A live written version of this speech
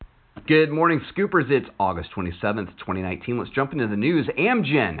Good morning, Scoopers. It's August 27th, 2019. Let's jump into the news.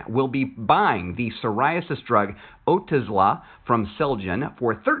 Amgen will be buying the psoriasis drug Otezla from Celgene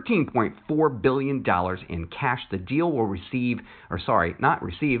for $13.4 billion in cash. The deal will relieve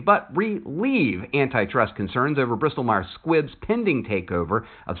antitrust concerns over Bristol-Myers Squibb's pending takeover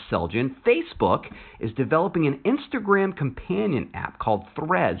of Celgene. Facebook is developing an Instagram companion app called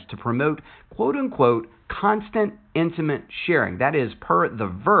Threads to promote, quote-unquote, constant intimate sharing. That is per The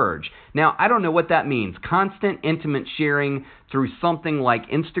Verge. Now, I don't know what that means. Constant intimate sharing through something like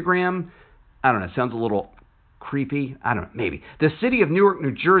Instagram. I don't know. It sounds a little creepy. I don't know. Maybe. The city of Newark,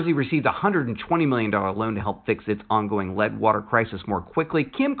 New Jersey received a $120 million loan to help fix its ongoing lead water crisis more quickly.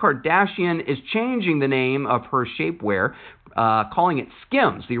 Kim Kardashian is changing the name of her shapewear, calling it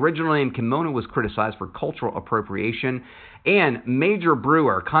Skims. The original name Kimono was criticized for cultural appropriation. And major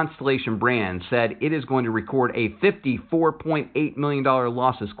brewer Constellation Brands said it is going to record a $54.8 million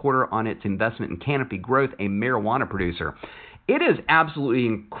loss this quarter on its investment in Canopy Growth, a marijuana producer. It is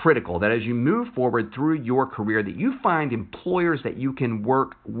absolutely critical that as you move forward through your career that you find employers that you can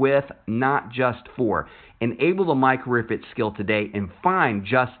work with, not just for. Enable the My Career Fit skill today and find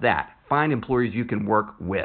just that. Find employers you can work with.